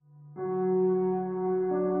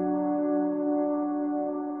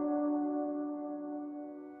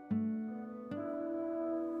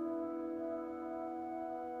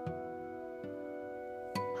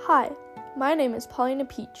Hi, my name is Paulina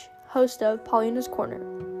Peach, host of Paulina's Corner,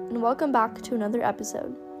 and welcome back to another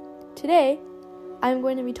episode. Today, I am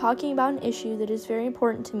going to be talking about an issue that is very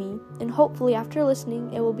important to me, and hopefully after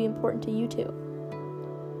listening, it will be important to you too.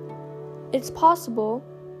 It's possible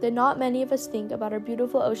that not many of us think about our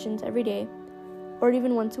beautiful oceans every day, or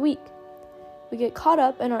even once a week. We get caught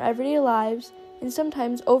up in our everyday lives and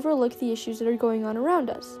sometimes overlook the issues that are going on around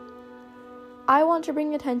us. I want to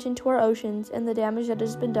bring attention to our oceans and the damage that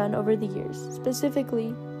has been done over the years,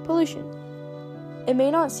 specifically pollution. It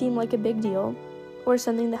may not seem like a big deal or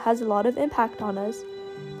something that has a lot of impact on us,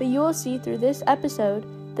 but you will see through this episode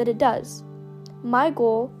that it does. My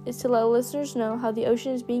goal is to let listeners know how the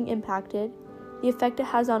ocean is being impacted, the effect it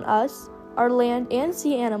has on us, our land and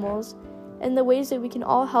sea animals, and the ways that we can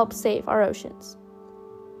all help save our oceans.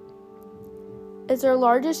 As our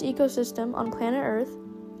largest ecosystem on planet Earth,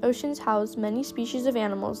 oceans house many species of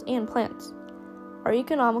animals and plants. Our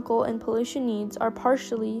economical and pollution needs are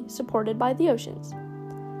partially supported by the oceans.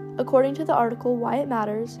 According to the article Why It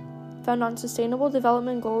Matters, found on Sustainable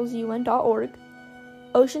Development Goals UN.org,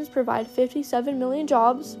 oceans provide 57 million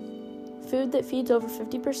jobs, food that feeds over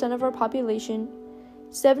 50% of our population,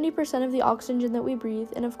 70% of the oxygen that we breathe,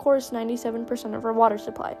 and of course 97% of our water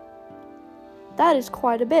supply. That is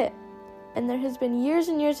quite a bit. And there has been years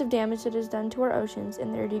and years of damage that is done to our oceans,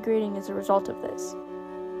 and they're degrading as a result of this.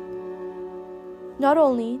 Not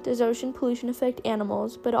only does ocean pollution affect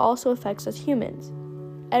animals, but it also affects us humans.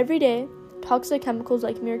 Every day, toxic chemicals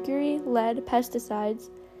like mercury, lead, pesticides,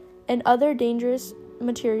 and other dangerous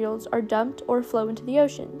materials are dumped or flow into the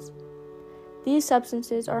oceans. These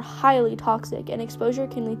substances are highly toxic, and exposure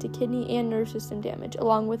can lead to kidney and nerve system damage,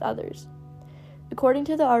 along with others. According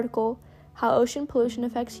to the article, How Ocean Pollution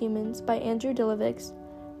Affects Humans by Andrew Dilovix,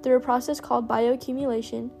 through a process called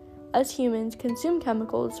bioaccumulation, us humans consume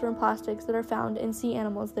chemicals from plastics that are found in sea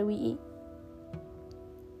animals that we eat.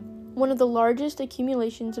 One of the largest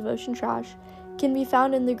accumulations of ocean trash can be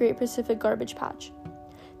found in the Great Pacific Garbage Patch.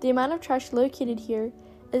 The amount of trash located here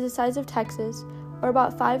is the size of Texas, or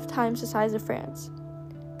about 5 times the size of France.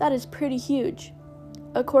 That is pretty huge.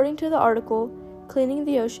 According to the article, Cleaning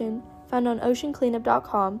the Ocean, found on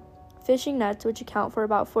oceancleanup.com, fishing nets, which account for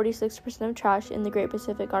about 46% of trash in the Great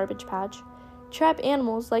Pacific Garbage Patch, trap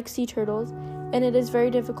animals like sea turtles, and it is very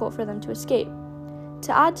difficult for them to escape.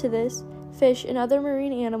 To add to this, fish and other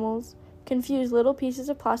marine animals confuse little pieces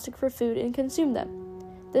of plastic for food and consume them.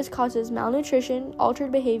 This causes malnutrition,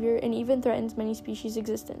 altered behavior, and even threatens many species'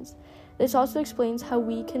 existence. This also explains how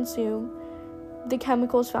we consume the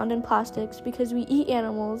chemicals found in plastics, because we eat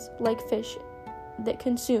animals like fish that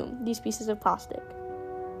consume these pieces of plastic.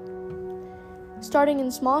 Starting in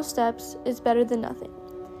small steps is better than nothing.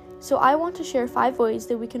 So I want to share 5 ways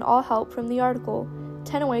that we can all help from the article,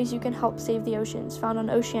 10 ways you can help save the oceans, found on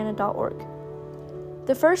oceana.org.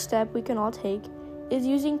 The first step we can all take is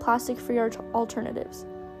using plastic-free alternatives.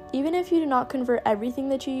 Even if you do not convert everything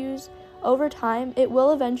that you use, over time it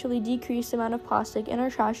will eventually decrease the amount of plastic in our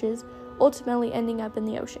trashes, ultimately ending up in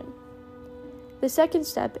the ocean. The second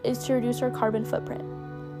step is to reduce our carbon footprint.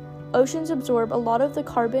 Oceans absorb a lot of the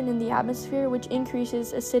carbon in the atmosphere, which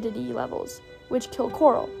increases acidity levels, which kill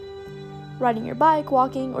coral. Riding your bike,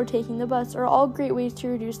 walking, or taking the bus are all great ways to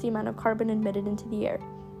reduce the amount of carbon emitted into the air.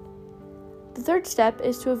 The third step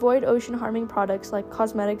is to avoid ocean-harming products like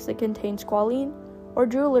cosmetics that contain squalene or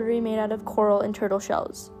jewelry made out of coral and turtle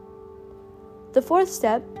shells. The fourth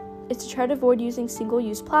step is to try to avoid using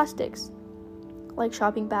single-use plastics, like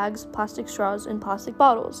shopping bags, plastic straws, and plastic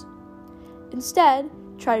bottles. Instead,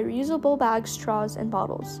 try reusable bags, straws, and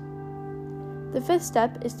bottles. The fifth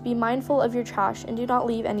step is to be mindful of your trash and do not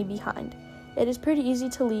leave any behind. It is pretty easy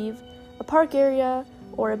to leave a park area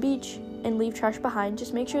or a beach and leave trash behind.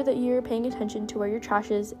 Just make sure that you're paying attention to where your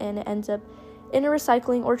trash is and it ends up in a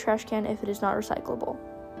recycling or trash can if it is not recyclable.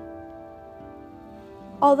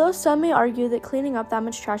 Although some may argue that cleaning up that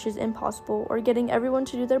much trash is impossible or getting everyone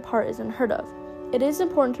to do their part is unheard of, it is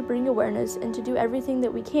important to bring awareness and to do everything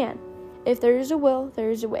that we can. If there is a will,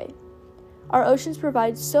 there is a way. Our oceans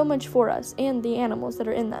provide so much for us and the animals that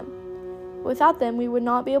are in them. Without them, we would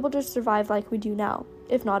not be able to survive like we do now,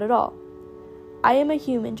 if not at all. I am a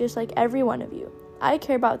human just like every one of you. I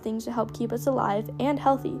care about things to help keep us alive and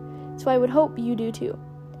healthy, so I would hope you do too.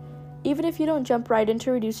 Even if you don't jump right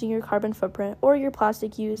into reducing your carbon footprint or your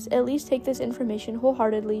plastic use, at least take this information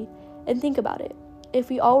wholeheartedly and think about it.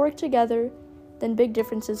 If we all work together, then big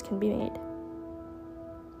differences can be made.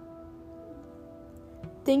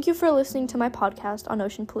 Thank you for listening to my podcast on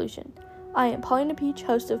ocean pollution. I am Paulina Peach,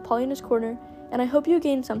 host of Paulina's Corner, and I hope you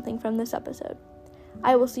gained something from this episode.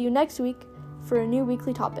 I will see you next week for a new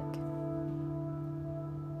weekly topic.